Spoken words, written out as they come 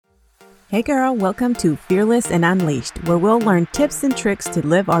Hey girl, welcome to Fearless and Unleashed, where we'll learn tips and tricks to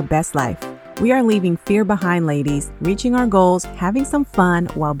live our best life. We are leaving fear behind, ladies, reaching our goals, having some fun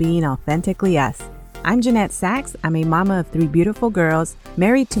while being authentically us. I'm Jeanette Sachs. I'm a mama of 3 beautiful girls,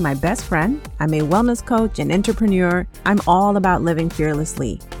 married to my best friend. I'm a wellness coach and entrepreneur. I'm all about living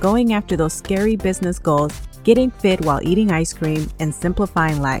fearlessly, going after those scary business goals, getting fit while eating ice cream, and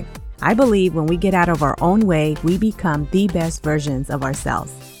simplifying life. I believe when we get out of our own way, we become the best versions of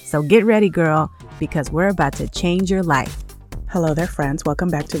ourselves. So get ready, girl, because we're about to change your life. Hello there, friends. Welcome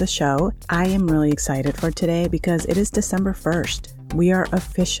back to the show. I am really excited for today because it is December 1st. We are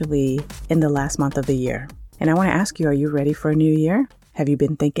officially in the last month of the year. And I want to ask you, are you ready for a new year? Have you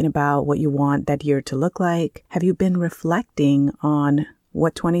been thinking about what you want that year to look like? Have you been reflecting on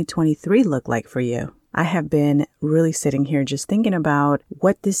what 2023 looked like for you? I have been really sitting here just thinking about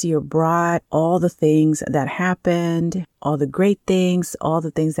what this year brought, all the things that happened, all the great things, all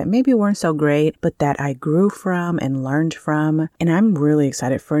the things that maybe weren't so great, but that I grew from and learned from. And I'm really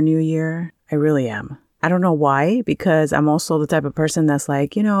excited for a new year. I really am. I don't know why, because I'm also the type of person that's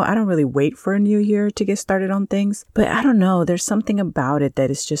like, I don't really wait for a new year to get started on things. But I don't know, there's something about it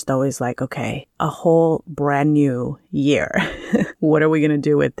that is just always like, okay, a whole brand new year. What are we going to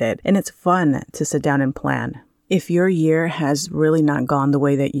do with it? And it's fun to sit down and plan. If your year has really not gone the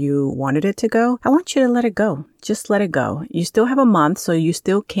way that you wanted it to go, I want you to let it go. Just let it go. You still have a month, so you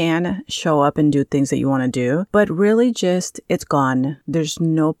still can show up and do things that you want to do, but really it's gone. There's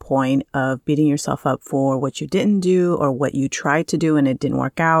no point of beating yourself up for what you didn't do or what you tried to do and it didn't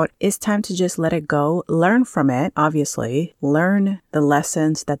work out. It's time to just let it go, learn from it, obviously, learn the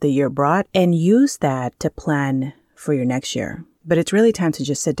lessons that the year brought and use that to plan for your next year. But it's really time to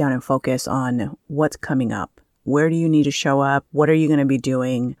just sit down and focus on what's coming up. Where do you need to show up? What are you going to be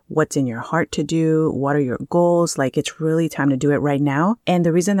doing? What's in your heart to do? What are your goals? It's really time to do it right now. And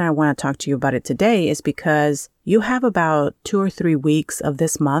the reason that I want to talk to you about it today is because you have about 2 or 3 weeks of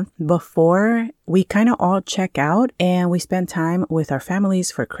this month before we kind of all check out and we spend time with our families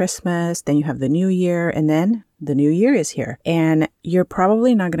for Christmas. Then you have the new year and then the new year is here. And you're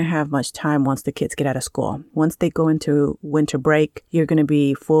probably not going to have much time once the kids get out of school. Once they go into winter break, you're going to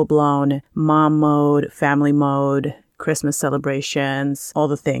be full blown mom mode, family mode, Christmas celebrations, all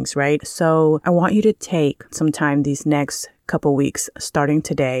the things, right? So I want you to take some time these next couple weeks starting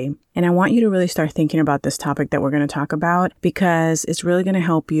today. And I want you to really start thinking about this topic that we're going to talk about because it's really going to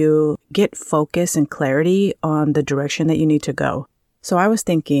help you get focus and clarity on the direction that you need to go. So I was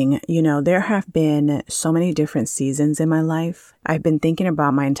thinking, there have been so many different seasons in my life. I've been thinking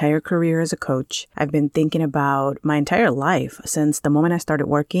about my entire career as a coach. I've been thinking about my entire life since the moment I started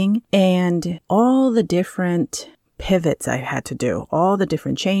working and all the different pivots I had to do, all the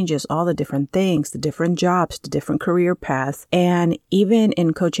different changes, all the different things, the different jobs, the different career paths. And even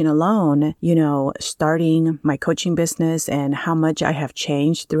in coaching alone, starting my coaching business and how much I have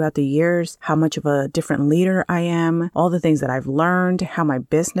changed throughout the years, how much of a different leader I am, all the things that I've learned, how my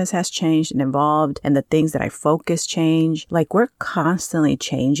business has changed and evolved, and the things that I focus change. We're constantly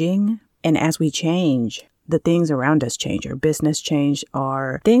changing. And as we change, the things around us change, our business change,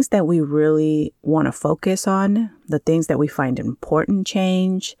 our things that we really want to focus on, the things that we find important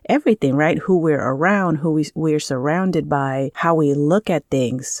change, everything, right? Who we're around, who we're surrounded by, how we look at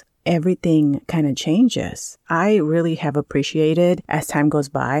things, everything kind of changes. I really have appreciated as time goes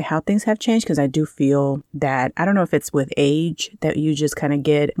by how things have changed because I do feel that, I don't know if it's with age that you just kind of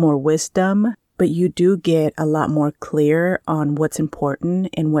get more wisdom, but you do get a lot more clear on what's important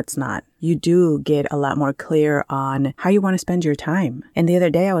and what's not. You do get a lot more clear on how you want to spend your time. And the other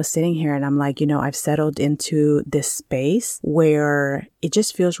day I was sitting here and I'm like, I've settled into this space where it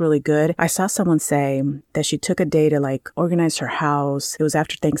just feels really good. I saw someone say that she took a day to organize her house. It was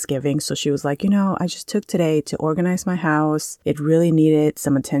after Thanksgiving. So she was like, I just took today to organize my house. It really needed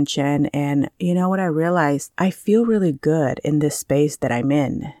some attention. And you know what I realized? I feel really good in this space that I'm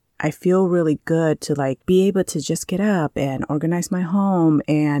in. I feel really good to be able to just get up and organize my home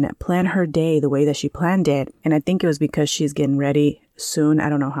and plan her day the way that she planned it. And I think it was because she's getting ready soon. I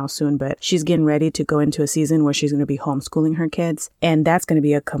don't know how soon, but she's getting ready to go into a season where she's going to be homeschooling her kids. And that's going to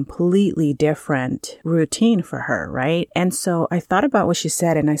be a completely different routine for her, right? And so I thought about what she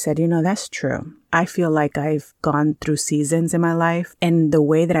said and I said, that's true. I feel like I've gone through seasons in my life. And the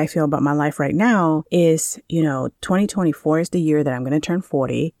way that I feel about my life right now is, 2024 is the year that I'm going to turn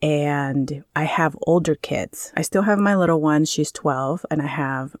 40 and I have older kids. I still have my little one. She's 12 and I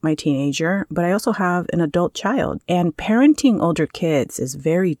have my teenager, but I also have an adult child. And parenting older kids kids is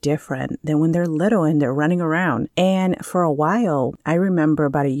very different than when they're little and they're running around. And for a while, I remember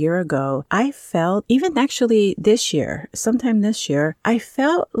about a year ago, I felt, even actually this year, sometime this year, I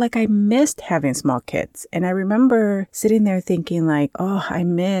felt like I missed having small kids. And I remember sitting there thinking like, oh, I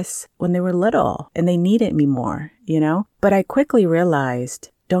miss when they were little and they needed me more, But I quickly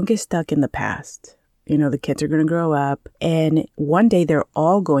realized, don't get stuck in the past. The kids are going to grow up and one day they're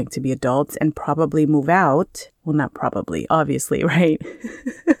all going to be adults and probably move out. Well, not probably, obviously, right?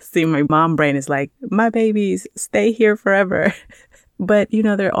 See, my mom brain is like, my babies, stay here forever. But,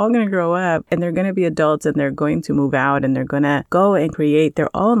 they're all going to grow up and they're going to be adults and they're going to move out and they're going to go and create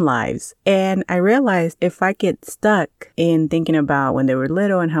their own lives. And I realized if I get stuck in thinking about when they were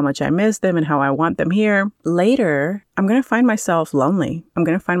little and how much I miss them and how I want them here, later, I'm going to find myself lonely. I'm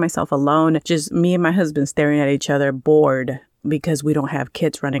going to find myself alone, just me and my husband staring at each other, bored, because we don't have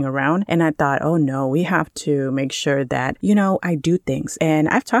kids running around. And I thought, oh no, we have to make sure that, I do things. And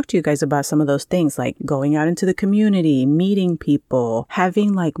I've talked to you guys about some of those things, like going out into the community, meeting people,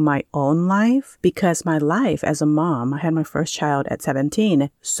 having like my own life, because my life as a mom, I had my first child at 17.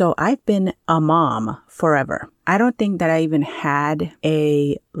 So I've been a mom forever. I don't think that I even had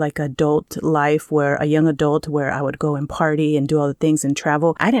a adult life where a young adult where I would go and party and do all the things and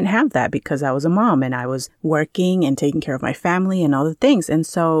travel. I didn't have that because I was a mom and I was working and taking care of my family and all the things. And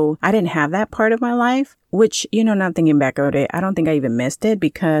so I didn't have that part of my life, which, not thinking back about it, I don't think I even missed it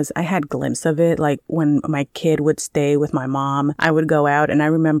because I had glimpses of it. Like when my kid would stay with my mom, I would go out and I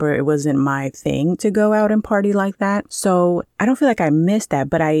remember it wasn't my thing to go out and party like that. So I don't feel like I missed that,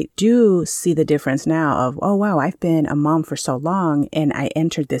 but I do see the difference now of, oh, wow, I've been a mom for so long and I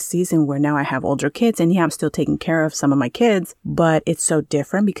entered this season where now I have older kids and yeah, I'm still taking care of some of my kids, but it's so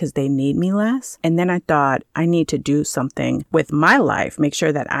different because they need me less. And then I thought I need to do something with my life, make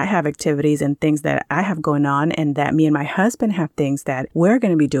sure that I have activities and things that I have going on and that me and my husband have things that we're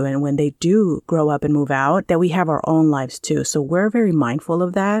going to be doing when they do grow up and move out, that we have our own lives too. So we're very mindful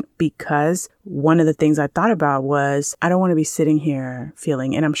of that because one of the things I thought about was I don't want to be sitting here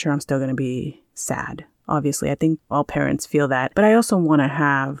feeling, and I'm sure I'm still going to be sad. Obviously, I think all parents feel that, but I also want to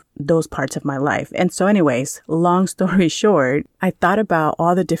have those parts of my life. And so anyways, long story short, I thought about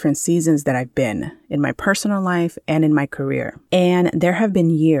all the different seasons that I've been in my personal life and in my career. And there have been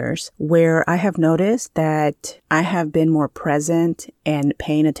years where I have noticed that I have been more present and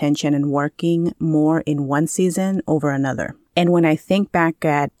paying attention and working more in one season over another. And when I think back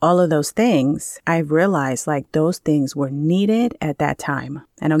at all of those things, I've realized like those things were needed at that time.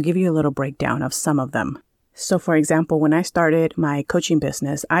 And I'll give you a little breakdown of some of them. So for example, when I started my coaching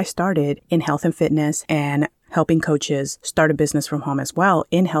business, I started in health and fitness and helping coaches start a business from home as well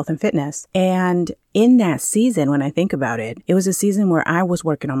in health and fitness. And in that season, when I think about it, it was a season where I was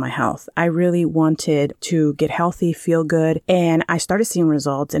working on my health. I really wanted to get healthy, feel good. And I started seeing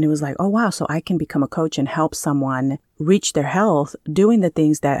results and it was like, oh, wow, so I can become a coach and help someone reach their health doing the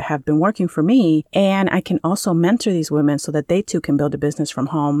things that have been working for me. And I can also mentor these women so that they too can build a business from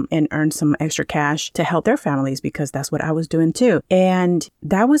home and earn some extra cash to help their families because that's what I was doing too. And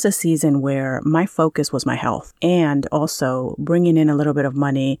that was a season where my focus was my health and also bringing in a little bit of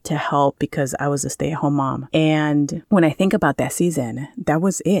money to help because I was a stay-at-home mom. And when I think about that season, that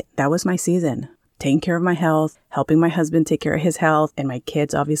was it. That was my season. Taking care of my health, helping my husband take care of his health and my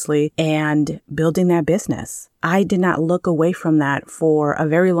kids, obviously, and building that business. I did not look away from that for a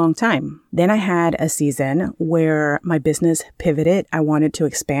very long time. Then I had a season where my business pivoted. I wanted to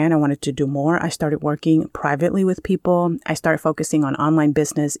expand. I wanted to do more. I started working privately with people. I started focusing on online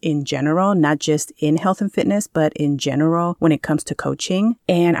business in general, not just in health and fitness, but in general when it comes to coaching.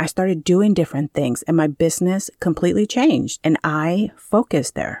 And I started doing different things and my business completely changed and I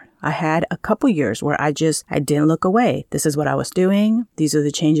focused there. I had a couple years where I didn't look away. This is what I was doing. These are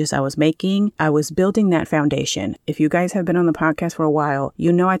the changes I was making. I was building that foundation. If you guys have been on the podcast for a while,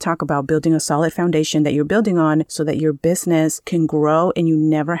 you know I talk about building a solid foundation that you're building on so that your business can grow and you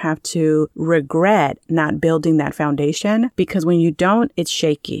never have to regret not building that foundation because when you don't, it's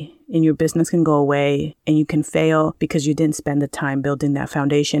shaky. And your business can go away and you can fail because you didn't spend the time building that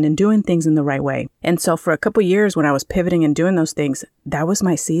foundation and doing things in the right way. And so for a couple years when I was pivoting and doing those things, that was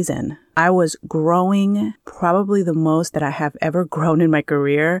my season. I was growing probably the most that I have ever grown in my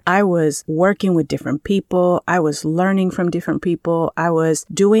career. I was working with different people. I was learning from different people. I was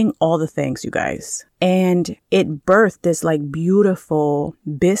doing all the things, you guys. And it birthed this like beautiful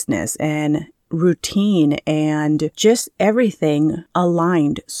business and routine and just everything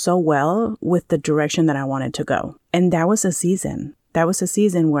aligned so well with the direction that I wanted to go. And that was a season. That was a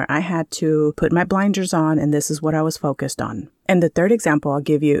season where I had to put my blinders on and this is what I was focused on. And the third example I'll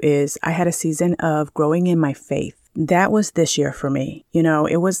give you is I had a season of growing in my faith. that was this year for me. You know,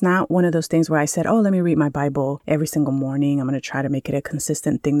 it was not one of those things where I said, oh, let me read my Bible every single morning. I'm going to try to make it a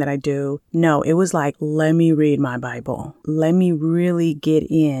consistent thing that I do. No, it was like, let me read my Bible. Let me really get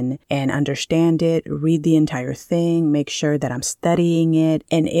in and understand it, read the entire thing, make sure that I'm studying it.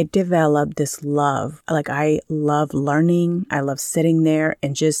 And it developed this love. Like, I love learning. I love sitting there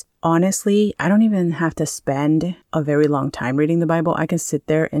and just honestly, I don't even have to spend a very long time reading the Bible. I can sit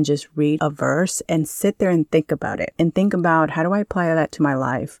there and just read a verse and sit there and think about it and think about, how do I apply that to my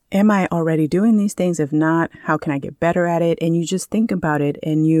life? Am I already doing these things? If not, how can I get better at it? And you just think about it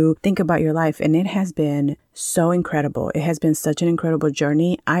and you think about your life. And it has been so incredible. It has been such an incredible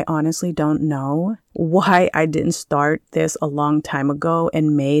journey. I honestly don't know why I didn't start this a long time ago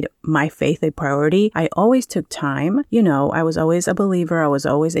and made my faith a priority. I always took time. You know, I was always a believer. I was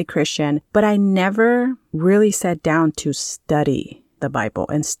always a Christian, but I never really sat down to study the Bible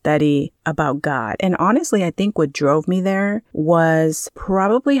and study about God. And honestly, I think what drove me there was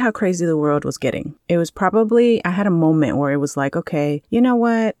probably how crazy the world was getting. It was probably, I had a moment where it was like, okay, you know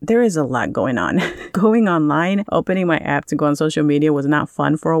what? There is a lot going on. Going online, opening my app to go on social media was not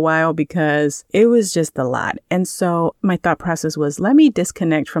fun for a while because it was just a lot. And so my thought process was, let me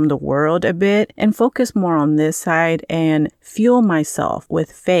disconnect from the world a bit and focus more on this side and fuel myself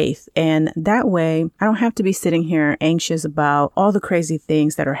with faith. And that way, I don't have to be sitting here anxious about all the crazy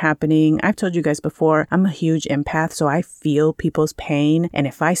things that are happening. I've told you guys before, I'm a huge empath, so I feel people's pain. And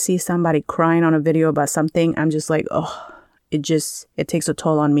if I see somebody crying on a video about something, I'm just like, oh, it takes a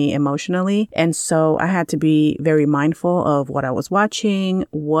toll on me emotionally. And so I had to be very mindful of what I was watching.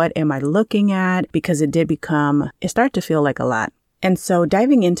 What am I looking at? Because it started to feel like a lot. And so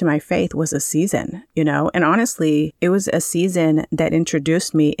diving into my faith was a season, you know, and honestly, it was a season that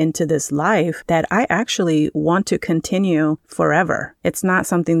introduced me into this life that I actually want to continue forever. It's not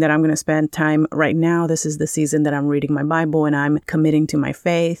something that I'm going to spend time right now. This is the season that I'm reading my Bible and I'm committing to my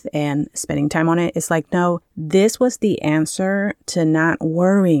faith and spending time on it. It's like, no, this was the answer to not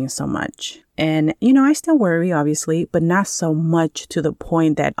worrying so much. And, you know, I still worry, obviously, but not so much to the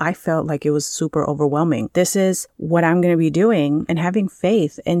point that I felt like it was super overwhelming. This is what I'm going to be doing and having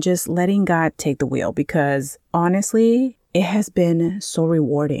faith and just letting God take the wheel, because honestly, it has been so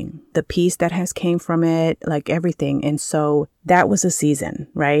rewarding. The peace that has came from it, like everything. And so that was a season,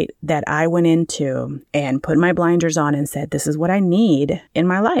 right, that I went into and put my blinders on and said, this is what I need in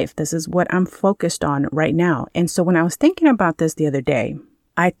my life. This is what I'm focused on right now. And so when I was thinking about this the other day,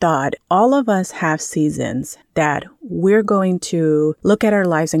 I thought all of us have seasons that we're going to look at our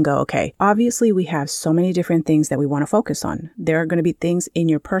lives and go, okay, obviously we have so many different things that we want to focus on. There are going to be things in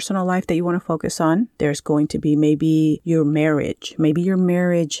your personal life that you want to focus on. There's going to be maybe your marriage. Maybe your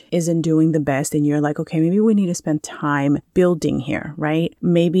marriage isn't doing the best and you're like, okay, maybe we need to spend time building here, right?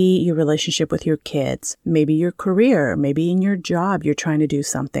 Maybe your relationship with your kids, maybe your career, maybe in your job, you're trying to do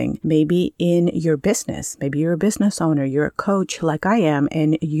something, maybe in your business, maybe you're a business owner, you're a coach like I am,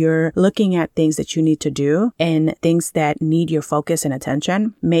 and you're looking at things that you need to do and things that need your focus and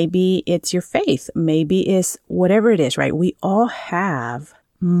attention. Maybe it's your faith. Maybe it's whatever it is, right? We all have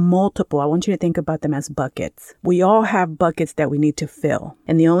multiple. I want you to think about them as buckets. We all have buckets that we need to fill.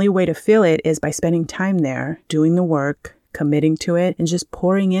 And the only way to fill it is by spending time there, doing the work, committing to it, and just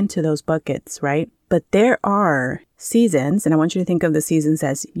pouring into those buckets, right? But there are seasons, and I want you to think of the seasons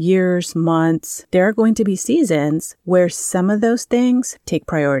as years, months. There are going to be seasons where some of those things take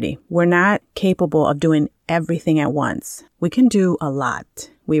priority. We're not capable of doing everything at once. We can do a lot.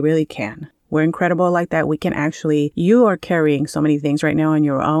 We really can. We're incredible like that. We can actually, you are carrying so many things right now on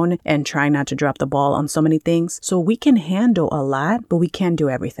your own and trying not to drop the ball on so many things. So we can handle a lot, but we can't do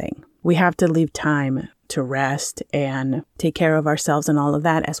everything. We have to leave time to rest and take care of ourselves and all of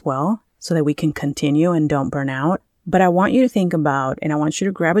that as well, so that we can continue and don't burn out. But I want you to think about, and I want you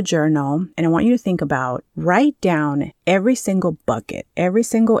to grab a journal, and I want you to think about, write down every single bucket, every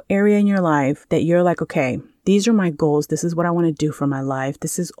single area in your life that you're like, okay, these are my goals. This is what I want to do for my life.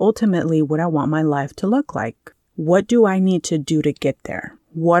 This is ultimately what I want my life to look like. What do I need to do to get there?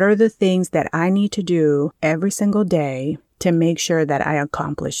 What are the things that I need to do every single day to make sure that I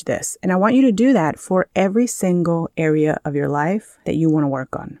accomplish this? And I want you to do that for every single area of your life that you want to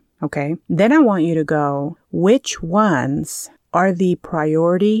work on. Okay. Then I want you to go, which ones are the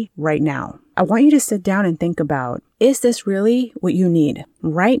priority right now? I want you to sit down and think about, is this really what you need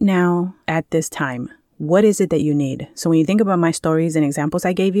right now at this time? What is it that you need? So when you think about my stories and examples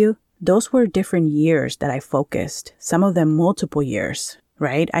I gave you, those were different years that I focused, some of them multiple years,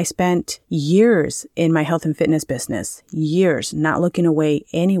 right? I spent years in my health and fitness business, years not looking away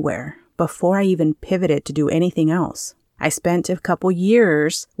anywhere before I even pivoted to do anything else. I spent a couple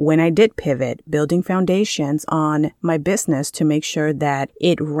years when I did pivot, building foundations on my business to make sure that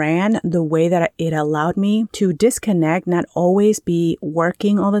it ran the way that it allowed me to disconnect, not always be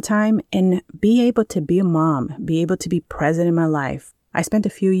working all the time, and be able to be a mom, be able to be present in my life. I spent a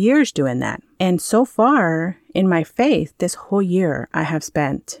few years doing that. And so far in my faith, this whole year I have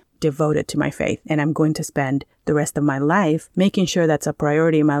spent devoted to my faith, and I'm going to spend the rest of my life making sure that's a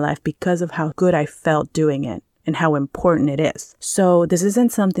priority in my life because of how good I felt doing it and how important it is. So this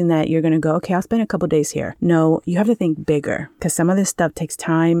isn't something that you're going to go, okay, I'll spend a couple days here. No, you have to think bigger because some of this stuff takes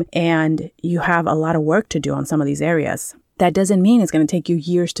time and you have a lot of work to do on some of these areas. That doesn't mean it's going to take you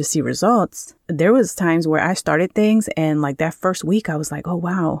years to see results. There was times where I started things and like that first week, I was like, oh,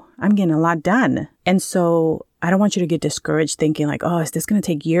 wow, I'm getting a lot done. And so I don't want you to get discouraged thinking like, oh, is this going to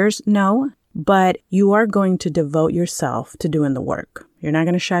take years? No, but you are going to devote yourself to doing the work. You're not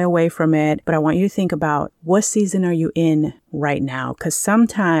going to shy away from it, but I want you to think about what season are you in right now? Because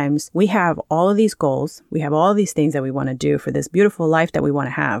sometimes we have all of these goals. We have all of these things that we want to do for this beautiful life that we want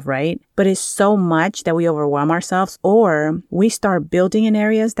to have, right? But it's so much that we overwhelm ourselves, or we start building in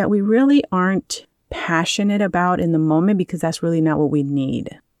areas that we really aren't passionate about in the moment because that's really not what we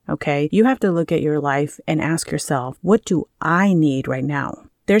need. Okay? You have to look at your life and ask yourself, what do I need right now?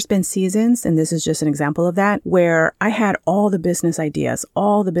 There's been seasons, and this is just an example of that, where I had all the business ideas,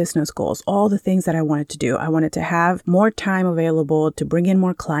 all the business goals, all the things that I wanted to do. I wanted to have more time available to bring in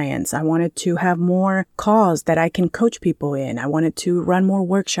more clients. I wanted to have more calls that I can coach people in. I wanted to run more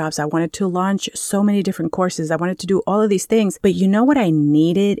workshops. I wanted to launch so many different courses. I wanted to do all of these things. But you know what I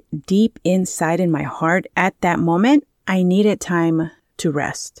needed deep inside in my heart at that moment? I needed time to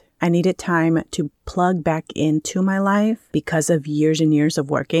rest. I needed time to plug back into my life because of years and years of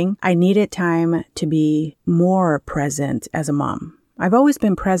working. I needed time to be more present as a mom. I've always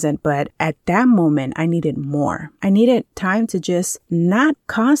been present, but at that moment, I needed more. I needed time to just not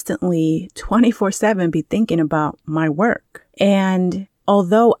constantly 24/7 be thinking about my work. And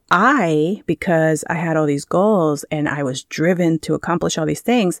although because I had all these goals and I was driven to accomplish all these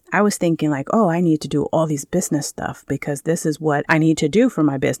things, I was thinking like, oh, I need to do all these business stuff because this is what I need to do for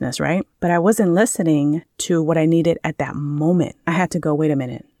my business, right? But I wasn't listening to what I needed at that moment. I had to go, wait a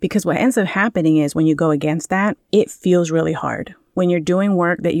minute. Because what ends up happening is when you go against that, it feels really hard. When you're doing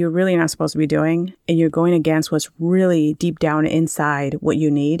work that you're really not supposed to be doing and you're going against what's really deep down inside what you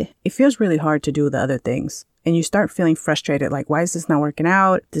need, it feels really hard to do the other things. And you start feeling frustrated, like, why is this not working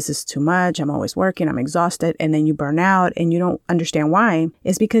out? This is too much. I'm always working. I'm exhausted. And then you burn out and you don't understand why.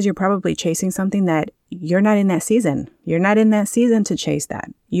 It's because you're probably chasing something that you're not in that season. You're not in that season to chase that.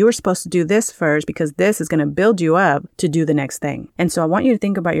 You were supposed to do this first because this is going to build you up to do the next thing. And so I want you to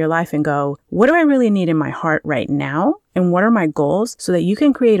think about your life and go, what do I really need in my heart right now? And what are my goals so that you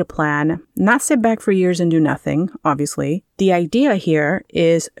can create a plan, not sit back for years and do nothing, obviously. The idea here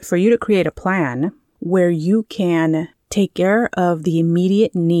is for you to create a plan where you can take care of the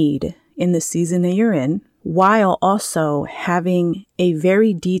immediate need in the season that you're in, while also having a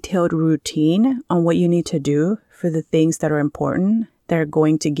very detailed routine on what you need to do for the things that are important that are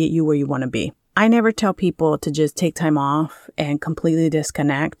going to get you where you want to be. I never tell people to just take time off and completely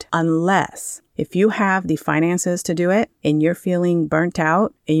disconnect unless if you have the finances to do it and you're feeling burnt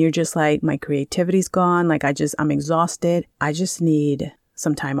out and you're just like, my creativity's gone, like I'm exhausted, I just need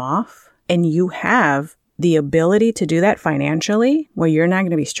some time off. And you have the ability to do that financially, where you're not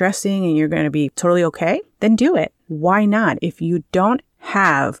going to be stressing and you're going to be totally okay, then do it. Why not? If you don't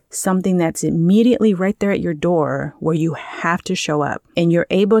have something that's immediately right there at your door where you have to show up and you're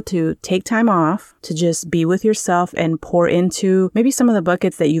able to take time off to just be with yourself and pour into maybe some of the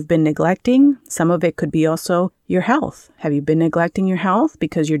buckets that you've been neglecting. Some of it could be also your health. Have you been neglecting your health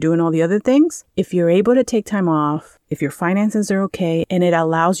because you're doing all the other things? If you're able to take time off, if your finances are okay and it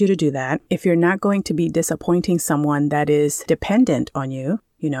allows you to do that, if you're not going to be disappointing someone that is dependent on you,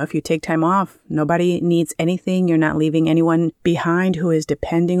 if you take time off, nobody needs anything. You're not leaving anyone behind who is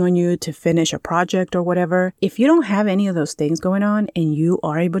depending on you to finish a project or whatever. If you don't have any of those things going on and you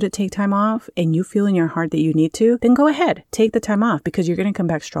are able to take time off and you feel in your heart that you need to, then go ahead, take the time off because you're going to come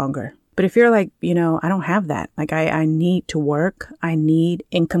back stronger. But if you're like, I don't have that, like I need to work, I need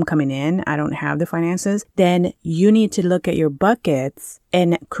income coming in, I don't have the finances, then you need to look at your buckets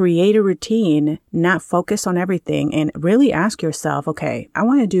and create a routine, not focus on everything, and really ask yourself, okay, I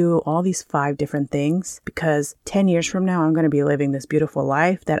want to do all these 5 different things because 10 years from now, I'm going to be living this beautiful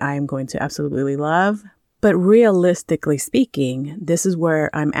life that I am going to absolutely love. But realistically speaking, this is where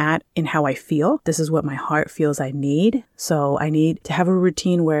I'm at in how I feel. This is what my heart feels I need. So I need to have a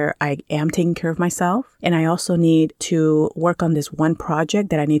routine where I am taking care of myself. And I also need to work on this one project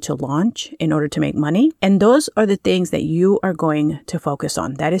that I need to launch in order to make money. And those are the things that you are going to focus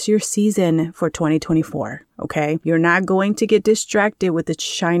on. That is your season for 2024. Okay. You're not going to get distracted with the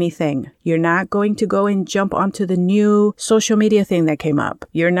shiny thing. You're not going to go and jump onto the new social media thing that came up.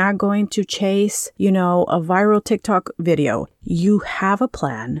 You're not going to chase, a viral TikTok video. You have a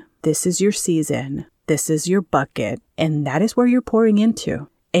plan. This is your season. This is your bucket. And that is where you're pouring into.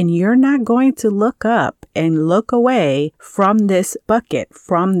 And you're not going to look up and look away from this bucket,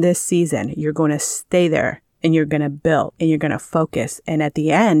 from this season. You're going to stay there. And you're going to build and you're going to focus. And at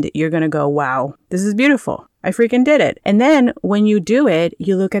the end, you're going to go, wow, this is beautiful. I freaking did it. And then when you do it,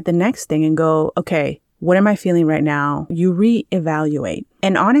 you look at the next thing and go, okay, what am I feeling right now? You reevaluate.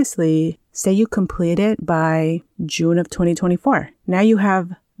 And honestly, say you complete it by June of 2024. Now you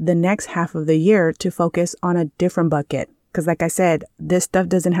have the next half of the year to focus on a different bucket. Because like I said, this stuff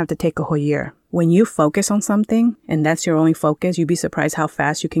doesn't have to take a whole year. When you focus on something and that's your only focus, you'd be surprised how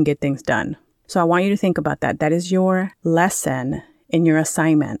fast you can get things done. So I want you to think about that. That is your lesson in your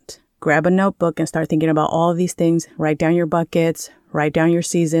assignment. Grab a notebook and start thinking about all of these things. Write down your buckets, write down your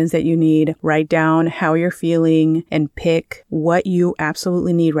seasons that you need, write down how you're feeling, and pick what you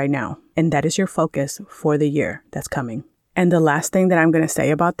absolutely need right now. And that is your focus for the year that's coming. And the last thing that I'm going to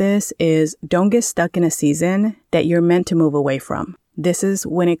say about this is don't get stuck in a season that you're meant to move away from. This is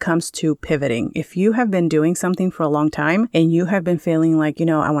when it comes to pivoting. If you have been doing something for a long time and you have been feeling like,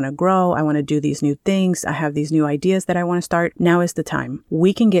 I want to grow, I want to do these new things, I have these new ideas that I want to start, now is the time.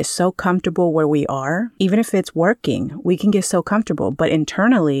 We can get so comfortable where we are, even if it's working, we can get so comfortable, but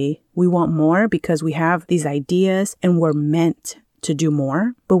internally we want more because we have these ideas and we're meant to do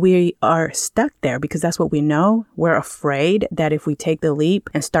more, but we are stuck there because that's what we know. We're afraid that if we take the leap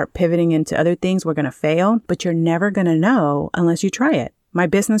and start pivoting into other things, we're going to fail, but you're never going to know unless you try it. My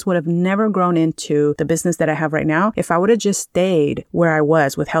business would have never grown into the business that I have right now if I would have just stayed where I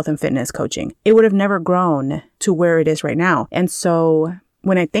was with health and fitness coaching. It would have never grown to where it is right now. And so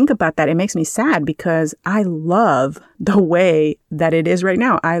when I think about that, it makes me sad because I love the way that it is right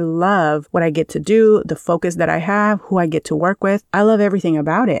now. I love what I get to do, the focus that I have, who I get to work with. I love everything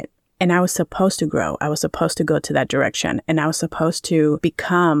about it. And I was supposed to grow. I was supposed to go to that direction. And I was supposed to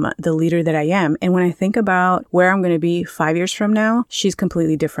become the leader that I am. And when I think about where I'm going to be 5 years from now, she's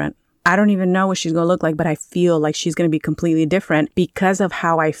completely different. I don't even know what she's going to look like, but I feel like she's going to be completely different because of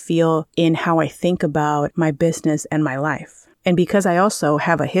how I feel in how I think about my business and my life. And because I also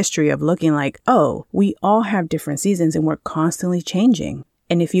have a history of looking like, oh, we all have different seasons and we're constantly changing.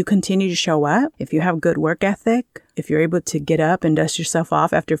 And if you continue to show up, if you have good work ethic, if you're able to get up and dust yourself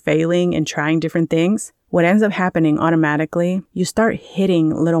off after failing and trying different things, what ends up happening automatically, you start hitting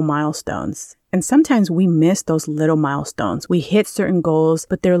little milestones. And sometimes we miss those little milestones. We hit certain goals,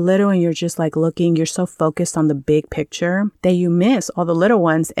 but they're little and you're just like looking, you're so focused on the big picture that you miss all the little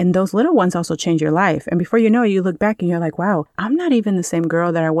ones. And those little ones also change your life. And before you know it, you look back and you're like, wow, I'm not even the same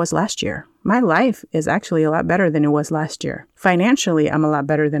girl that I was last year. My life is actually a lot better than it was last year. Financially, I'm a lot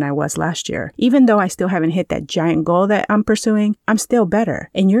better than I was last year. Even though I still haven't hit that giant goal that I'm pursuing, I'm still better.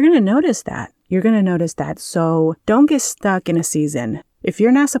 And you're going to notice that. You're going to notice that. So don't get stuck in a season. If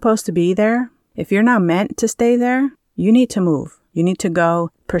you're not supposed to be there, if you're not meant to stay there, you need to move. You need to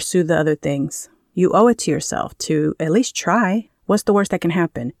go pursue the other things. You owe it to yourself to at least try. What's the worst that can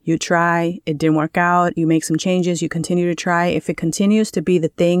happen? You try, it didn't work out, you make some changes, you continue to try. If it continues to be the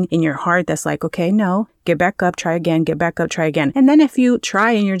thing in your heart that's like, okay, no, get back up, try again, get back up, try again. And then if you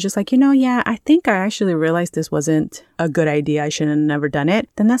try and you're just like, yeah, I think I actually realized this wasn't a good idea, I should have never done it,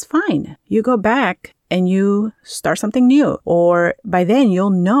 then that's fine. You go back and you start something new. Or by then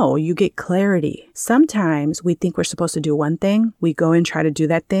you'll know, you get clarity. Sometimes we think we're supposed to do one thing. We go and try to do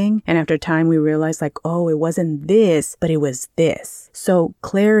that thing. And after time we realize like, oh, it wasn't this, but it was this. So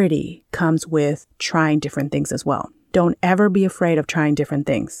clarity comes with trying different things as well. Don't ever be afraid of trying different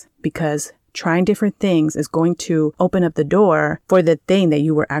things because trying different things is going to open up the door for the thing that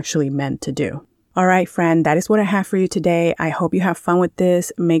you were actually meant to do. All right, friend, that is what I have for you today. I hope you have fun with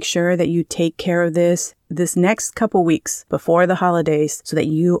this. Make sure that you take care of this next couple weeks before the holidays so that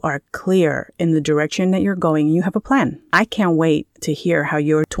you are clear in the direction that you're going. You have a plan. I can't wait to hear how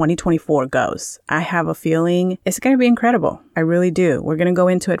your 2024 goes. I have a feeling it's going to be incredible. I really do. We're going to go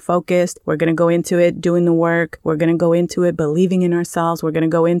into it focused. We're going to go into it doing the work. We're going to go into it believing in ourselves. We're going to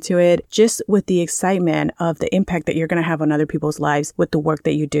go into it just with the excitement of the impact that you're going to have on other people's lives with the work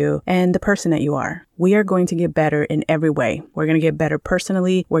that you do and the person that you are. We are going to get better in every way. We're going to get better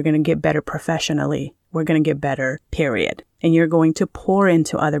personally. We're going to get better professionally. we're going to get better, period. And you're going to pour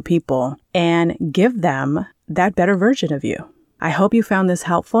into other people and give them that better version of you. I hope you found this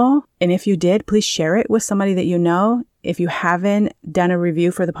helpful. And if you did, please share it with somebody that you know. If you haven't done a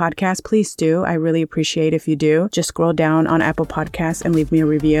review for the podcast, please do. I really appreciate if you do. Just scroll down on Apple Podcasts and leave me a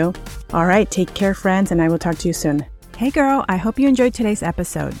review. All right, take care, friends, and I will talk to you soon. Hey girl, I hope you enjoyed today's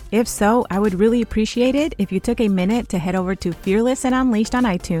episode. If so, I would really appreciate it if you took a minute to head over to Fearless and Unleashed on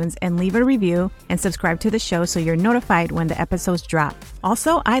iTunes and leave a review and subscribe to the show so you're notified when the episodes drop.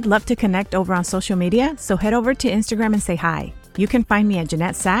 Also, I'd love to connect over on social media, so head over to Instagram and say hi. You can find me at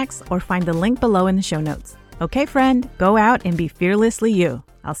Jeanette Sachs or find the link below in the show notes. Okay, friend, go out and be fearlessly you.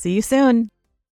 I'll see you soon.